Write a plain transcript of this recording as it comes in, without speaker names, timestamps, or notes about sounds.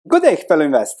Good day, fellow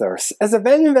investors. As a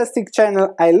value investing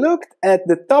channel, I looked at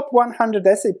the top 100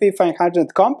 S&P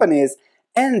 500 companies,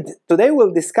 and today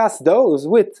we'll discuss those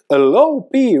with a low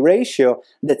P/E ratio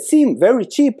that seem very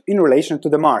cheap in relation to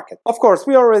the market. Of course,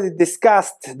 we already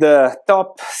discussed the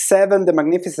top 7, the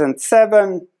Magnificent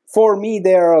 7. For me,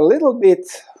 they are a little bit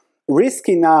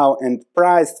risky now and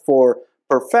priced for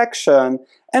perfection.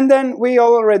 And then we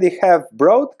already have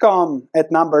Broadcom at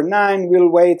number 9. We'll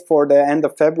wait for the end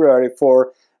of February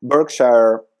for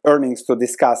Berkshire earnings to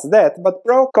discuss that. But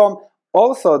Broadcom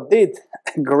also did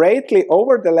greatly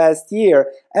over the last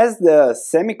year as the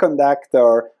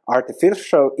semiconductor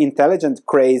artificial intelligence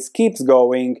craze keeps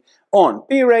going on.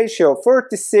 P ratio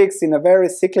 36 in a very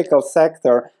cyclical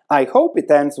sector. I hope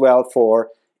it ends well for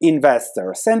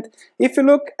investors. And if you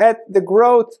look at the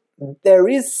growth, there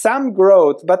is some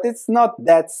growth, but it's not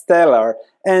that stellar.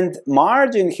 And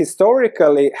margin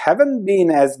historically haven't been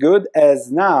as good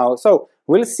as now. So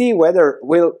we'll see whether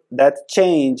will that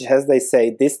change, as they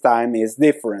say, this time is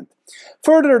different.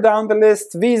 Further down the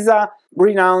list, Visa,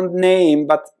 renowned name,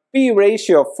 but P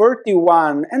ratio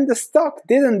 31, and the stock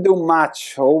didn't do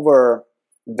much over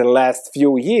the last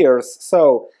few years.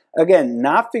 So again,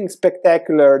 nothing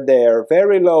spectacular there,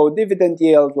 very low dividend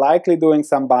yield, likely doing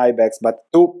some buybacks, but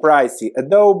too pricey.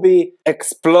 Adobe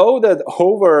exploded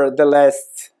over the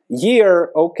last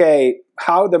year. Okay,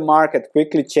 how the market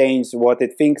quickly changed what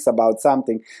it thinks about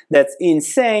something, that's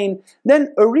insane.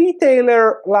 Then a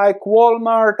retailer like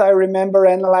Walmart, I remember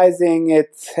analyzing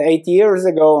it 8 years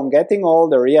ago. I'm getting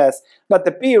older, yes, but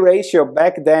the P ratio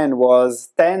back then was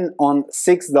 10 on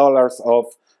 $6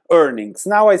 of earnings.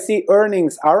 Now I see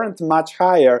earnings aren't much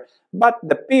higher, but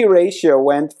the P ratio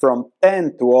went from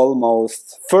 10 to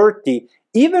almost 30,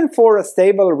 even for a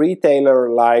stable retailer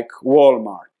like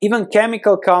Walmart. Even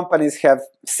chemical companies have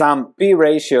some P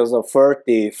ratios of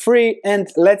 33. And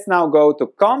let's now go to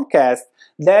Comcast.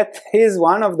 That is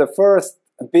one of the first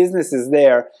businesses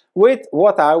there with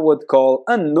what I would call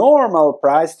a normal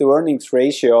price to earnings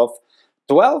ratio of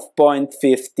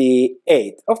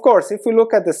 12.58. Of course, if we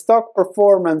look at the stock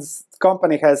performance, the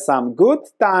company has some good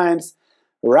times,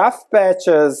 rough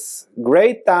patches,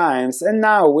 great times, and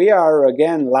now we are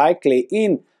again likely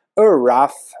in a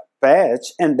rough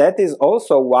patch, and that is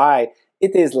also why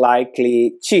it is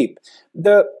likely cheap.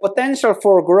 The potential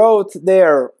for growth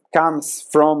there comes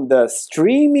from the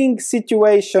streaming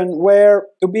situation where,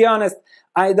 to be honest,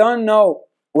 I don't know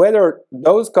whether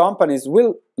those companies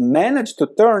will manage to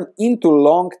turn into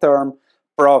long-term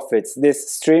profits, this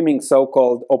streaming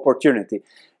so-called opportunity.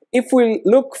 If we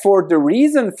look for the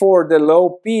reason for the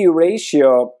low P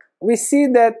ratio, we see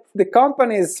that the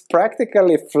company is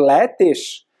practically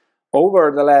flattish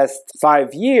over the last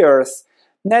 5 years.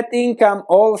 Net income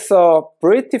also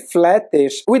pretty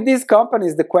flattish. With these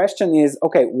companies, the question is,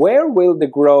 okay, where will the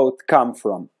growth come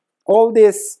from? All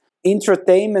these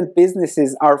entertainment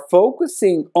businesses are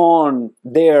focusing on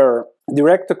their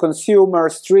direct-to-consumer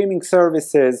streaming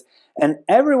services, and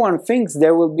everyone thinks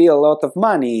there will be a lot of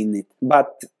money in it,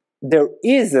 but there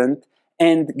isn't.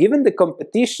 And given the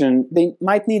competition, they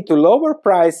might need to lower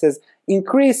prices,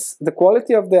 increase the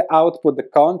quality of the output, the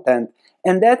content,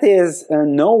 and that is a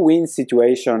no-win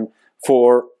situation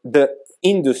for the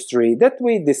industry that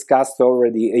we discussed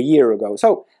already a year ago.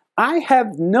 So I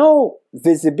have no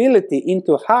visibility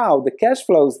into how the cash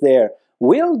flows there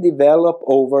will develop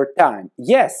over time.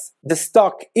 Yes, the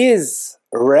stock is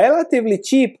relatively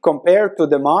cheap compared to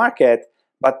the market,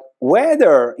 but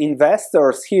whether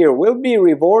investors here will be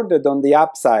rewarded on the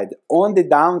upside, on the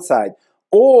downside,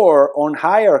 or on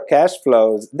higher cash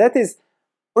flows, that is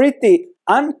pretty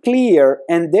unclear,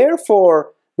 and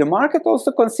therefore the market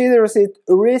also considers it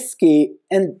risky,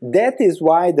 and that is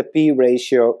why the P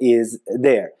ratio is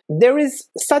there. There is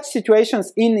such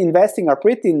situations in investing are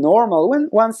pretty normal when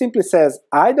one simply says,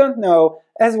 I don't know.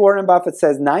 As Warren Buffett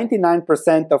says,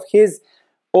 99% of his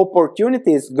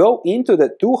opportunities go into the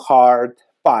too hard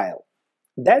pile.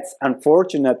 That's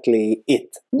unfortunately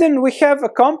it. Then we have a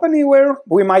company where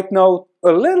we might know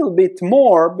a little bit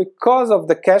more because of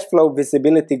the cash flow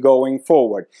visibility going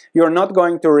forward. You're not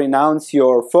going to renounce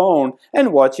your phone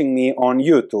and watching me on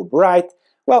YouTube, right?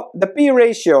 Well, the P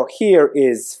ratio here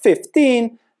is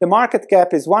 15, the market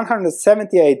cap is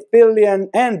 178 billion,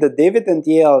 and the dividend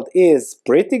yield is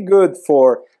pretty good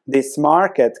for this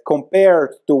market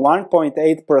compared to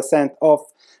 1.8% of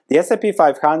the S&P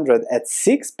 500 at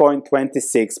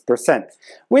 6.26%.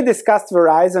 We discussed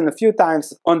Verizon a few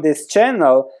times on this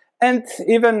channel, and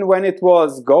even when it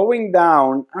was going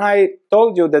down, I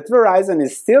told you that Verizon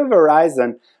is still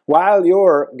Verizon while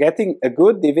you're getting a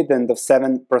good dividend of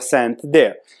 7%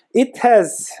 there. It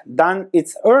has done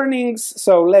its earnings,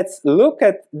 so let's look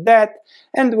at that,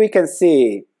 and we can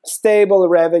see stable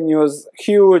revenues,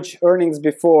 huge earnings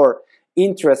before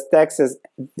interest, taxes,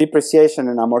 depreciation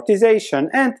and amortization,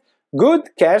 and good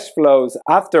cash flows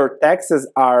after taxes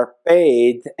are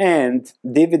paid and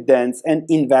dividends and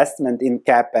investment in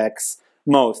capex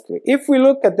mostly. If we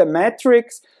look at the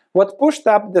metrics, what pushed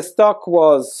up the stock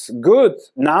was good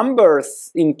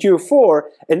numbers in Q4,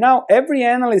 and now every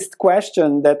analyst question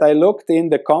that I looked in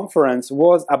the conference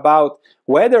was about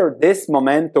whether this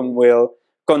momentum will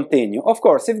continue. Of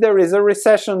course, if there is a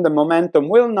recession, the momentum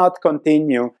will not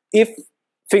continue. If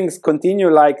things continue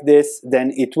like this, then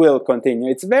it will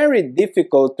continue. It's very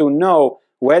difficult to know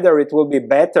whether it will be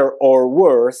better or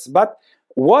worse, but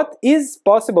what is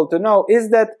possible to know is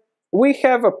that we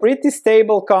have a pretty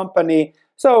stable company.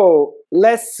 So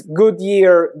less good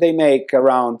year, they make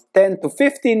around 10 to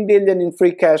 15 billion in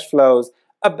free cash flows,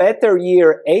 a better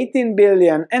year, 18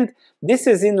 billion, and this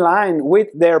is in line with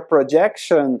their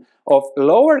projection of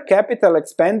lower capital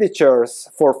expenditures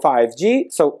for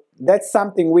 5G. So that's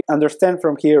something we understand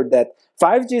from here, that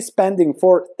 5G spending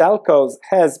for telcos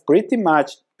has pretty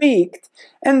much peaked,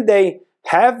 and they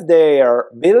have their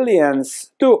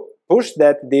billions to push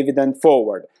that dividend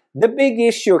forward. The big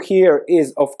issue here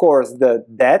is, of course, the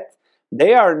debt.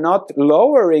 They are not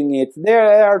lowering it. They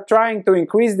are trying to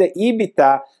increase the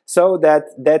EBITDA so that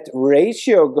that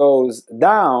ratio goes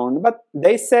down. But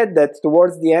they said that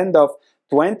towards the end of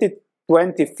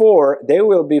 2024, they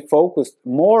will be focused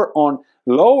more on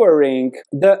lowering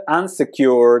the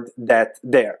unsecured debt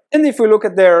there. And if we look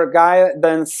at their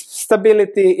guidance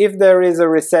stability, if there is a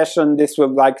recession, this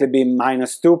will likely be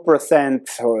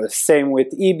 -2%, or same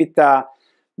with EBITDA.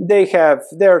 They have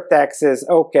their taxes,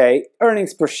 okay,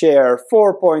 earnings per share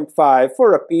 4.5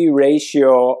 for a P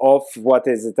ratio of, what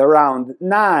is it, around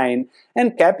 9,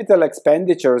 and capital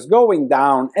expenditures going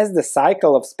down as the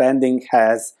cycle of spending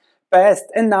has passed,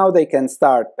 and now they can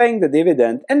start paying the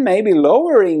dividend and maybe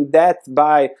lowering debt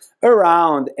by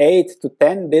around 8 to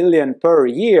 10 billion per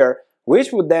year,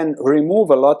 which would then remove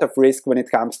a lot of risk when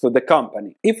it comes to the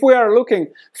company. If we are looking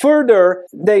further,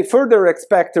 they further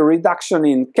expect a reduction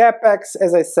in capex.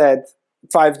 As I said,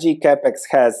 5G capex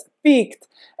has peaked,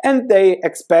 and they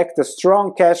expect a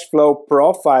strong cash flow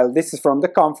profile. This is from the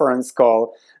conference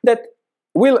call, that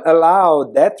will allow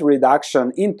debt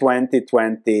reduction in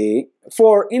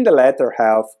 2024 in the latter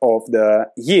half of the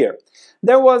year.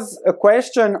 There was a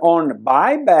question on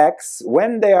buybacks,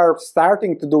 when they are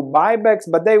starting to do buybacks,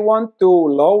 but they want to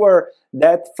lower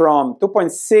that from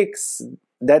 2.6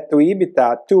 debt to EBITDA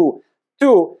to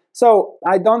 2. So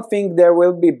I don't think there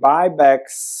will be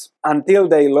buybacks until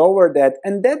they lower that,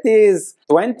 and that is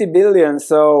 20 billion.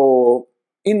 So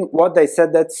in what they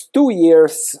said, that's 2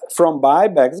 years from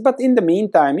buybacks, but in the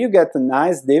meantime you get a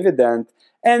nice dividend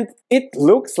and it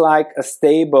looks like a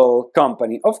stable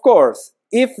company. Of course,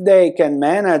 if they can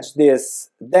manage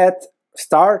this debt,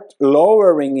 start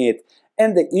lowering it,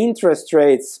 and the interest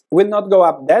rates will not go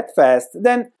up that fast,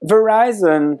 then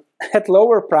Verizon at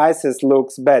lower prices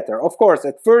looks better. Of course,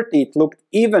 at 30 it looked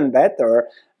even better,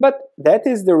 but that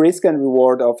is the risk and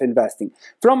reward of investing.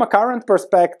 From a current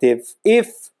perspective,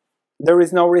 if there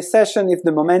is no recession, if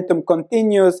the momentum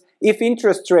continues, if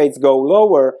interest rates go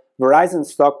lower, Verizon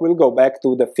stock will go back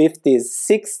to the 50s,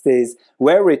 60s,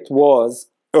 where it was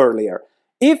earlier.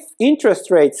 If interest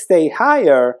rates stay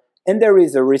higher and there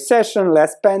is a recession,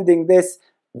 less spending, this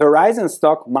Verizon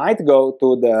stock might go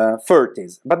to the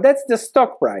 30s. But that's the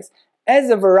stock price.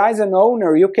 As a Verizon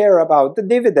owner, you care about the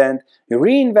dividend, you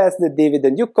reinvest the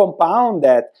dividend, you compound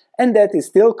that, and that is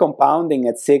still compounding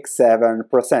at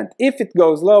 6-7%. If it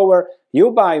goes lower,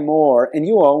 you buy more and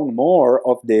you own more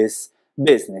of this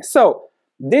business. So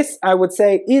this, I would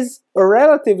say, is a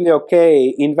relatively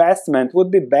okay investment,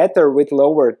 would be better with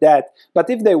lower debt,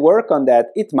 but if they work on that,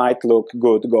 it might look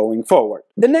good going forward.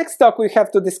 The next stock we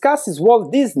have to discuss is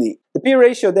Walt Disney. The P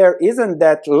ratio there isn't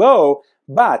that low,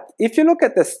 but if you look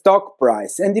at the stock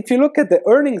price and if you look at the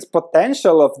earnings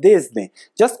potential of Disney,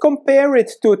 just compare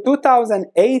it to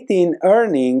 2018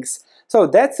 earnings, so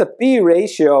that's a P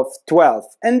ratio of 12,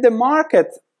 and the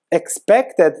market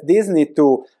expected Disney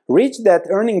to reach that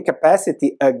earning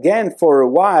capacity again for a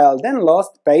while, then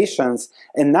lost patience,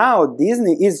 and now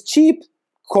Disney is cheap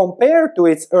compared to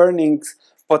its earnings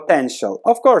potential.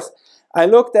 Of course, I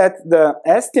looked at the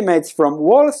estimates from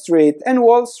Wall Street, and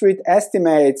Wall Street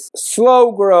estimates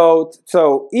slow growth.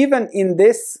 So even in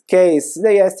this case,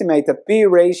 they estimate a P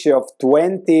ratio of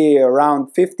 20, around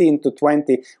 15 to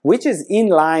 20, which is in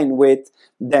line with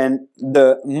then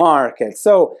the market.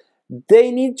 So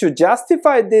they need to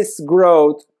justify this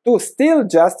growth to still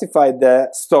justify the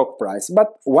stock price.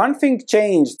 But one thing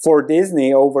changed for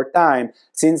Disney over time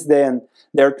since then,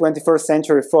 their 21st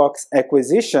Century Fox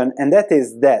acquisition, and that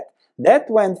is debt. That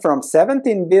went from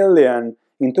 17 billion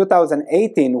in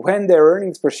 2018, when their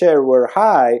earnings per share were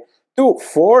high, to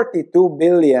 42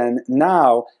 billion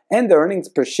now, and the earnings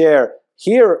per share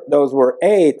here, those were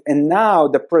 8, and now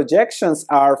the projections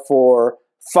are for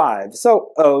 5.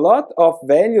 So a lot of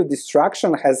value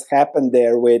destruction has happened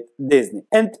there with Disney.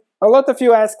 And a lot of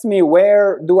you ask me,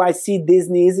 where do I see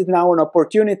Disney? Is it now an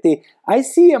opportunity? I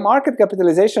see a market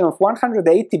capitalization of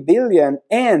 180 billion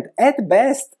and at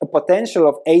best a potential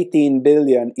of 18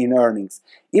 billion in earnings.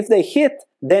 If they hit,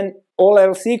 then all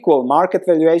else equal, market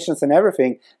valuations and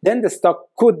everything, then the stock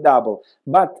could double.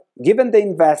 But given the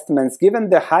investments, given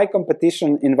the high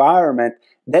competition environment,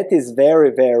 that is very,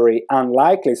 very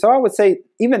unlikely. So I would say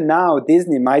even now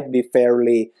Disney might be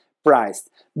fairly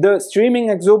priced. The streaming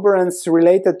exuberance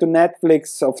related to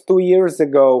Netflix of 2 years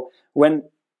ago, when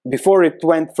before it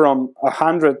went from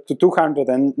 100 to 200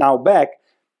 and now back,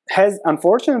 has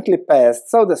unfortunately passed.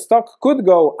 So the stock could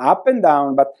go up and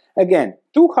down, but again,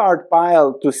 too hard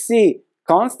pile to see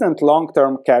constant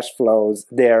long-term cash flows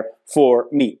there for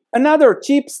me. Another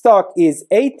cheap stock is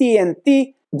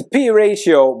AT&T. The P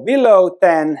ratio below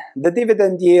 10, the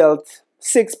dividend yield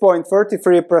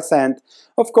 6.33%.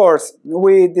 Of course,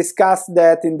 we discussed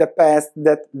that in the past,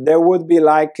 that there would be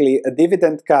likely a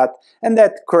dividend cut, and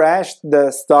that crashed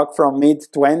the stock from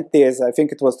mid-20s, I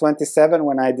think it was 27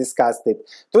 when I discussed it,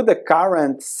 to the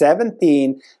current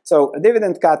 17. So a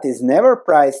dividend cut is never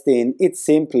priced in, it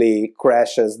simply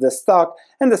crashes the stock,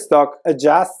 and the stock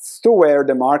adjusts to where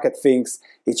the market thinks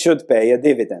it should pay a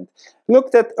dividend.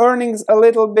 Looked at earnings a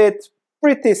little bit,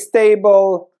 pretty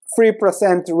stable,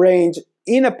 3% range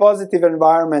in a positive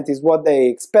environment is what they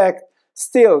expect.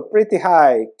 Still pretty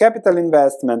high capital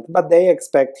investment, but they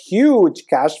expect huge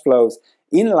cash flows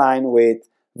in line with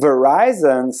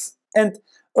Verizon's, and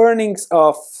earnings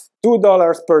of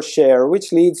 $2 per share,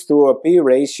 which leads to a P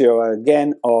ratio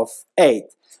again of 8.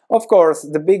 Of course,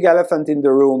 the big elephant in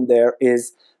the room there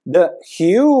is the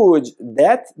huge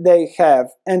debt they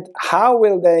have, and how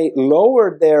will they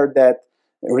lower their debt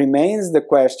remains the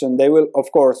question. They will,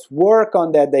 of course, work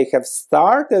on that. They have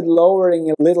started lowering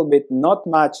a little bit, not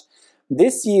much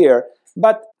this year,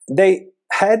 but they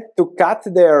had to cut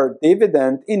their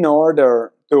dividend in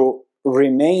order to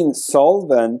remain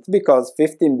solvent because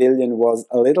 15 billion was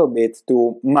a little bit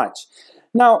too much.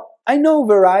 Now, I know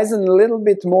Verizon a little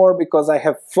bit more because I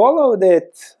have followed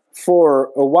it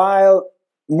for a while.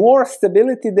 More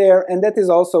stability there, and that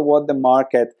is also what the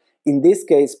market in this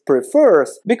case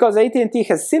prefers, because AT&T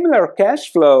has similar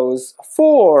cash flows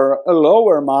for a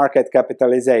lower market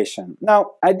capitalization.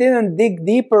 Now, I didn't dig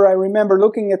deeper. I remember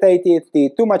looking at AT&T,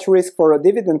 too much risk for a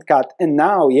dividend cut, and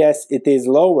now, yes, it is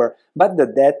lower, but the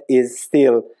debt is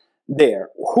still there.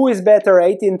 Who is better,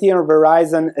 AT&T or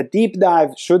Verizon? A deep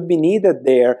dive should be needed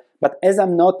there, but as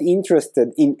I'm not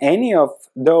interested in any of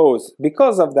those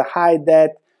because of the high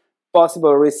debt,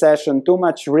 possible recession, too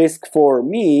much risk for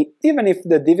me, even if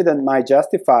the dividend might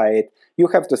justify it, you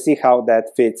have to see how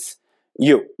that fits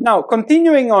you. Now,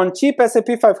 continuing on cheap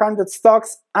S&P 500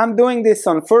 stocks, I'm doing this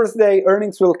on Thursday,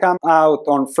 earnings will come out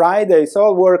on Friday, so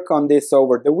I'll work on this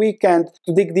over the weekend.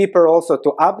 To dig deeper also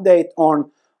to update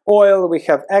on oil, we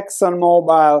have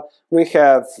ExxonMobil, we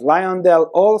have LyondellBasell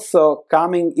also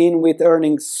coming in with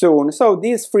earnings soon. So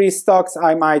these 3 stocks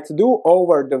I might do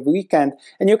over the weekend,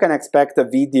 and you can expect a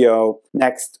video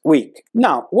next week.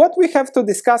 Now, what we have to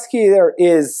discuss here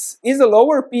is a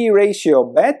lower P ratio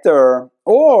better,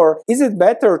 or is it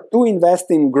better to invest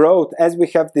in growth as we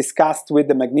have discussed with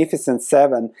the Magnificent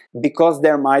 7, because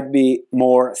there might be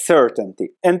more certainty?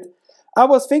 And I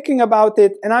was thinking about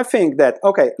it, and I think that,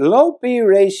 okay, low P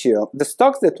ratio, the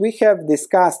stocks that we have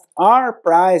discussed are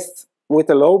priced with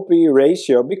a low P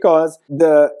ratio because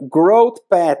the growth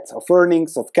path of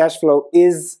earnings, of cash flow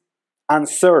is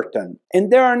uncertain.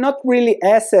 And there are not really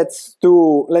assets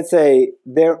to, let's say,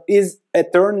 there is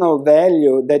eternal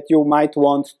value that you might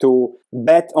want to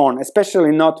bet on,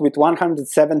 especially not with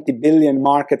 170 billion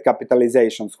market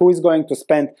capitalizations. Who is going to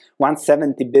spend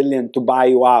 170 billion to buy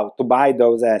you out, to buy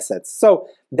those assets? So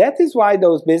that is why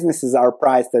those businesses are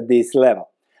priced at this level.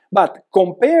 But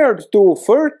compared to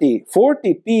 30,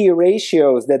 40 P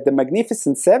ratios that the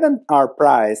Magnificent 7 are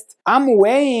priced, I'm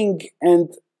weighing and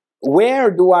where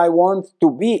do I want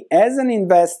to be as an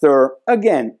investor?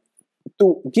 Again,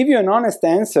 to give you an honest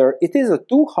answer, it is a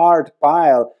too hard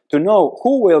pile to know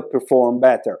who will perform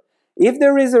better. If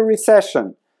there is a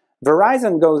recession,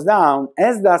 Verizon goes down,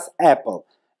 as does Apple.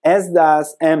 as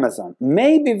does Amazon.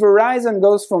 Maybe Verizon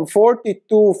goes from 40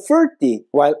 to 30,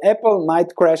 while Apple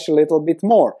might crash a little bit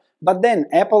more. But then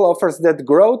Apple offers that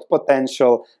growth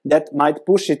potential that might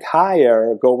push it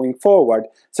higher going forward.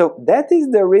 So that is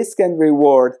the risk and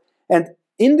reward. And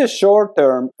in the short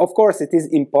term, of course, it is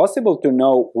impossible to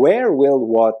know where will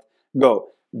what go.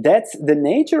 That's the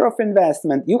nature of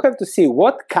investment. You have to see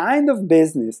what kind of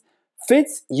business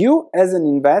fits you as an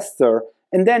investor,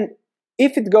 and then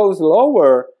if it goes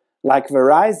lower, like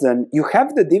Verizon, you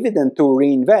have the dividend to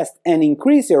reinvest and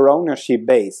increase your ownership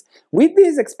base. With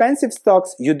these expensive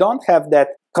stocks, you don't have that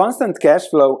constant cash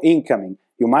flow incoming.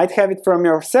 You might have it from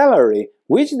your salary,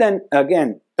 which then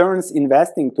again turns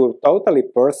investing to a totally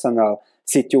personal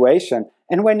situation.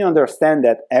 And when you understand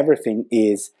that, everything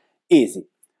is easy.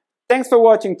 Thanks for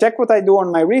watching. Check what I do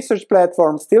on my research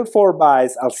platform, Still 4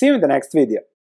 Buys. I'll see you in the next video.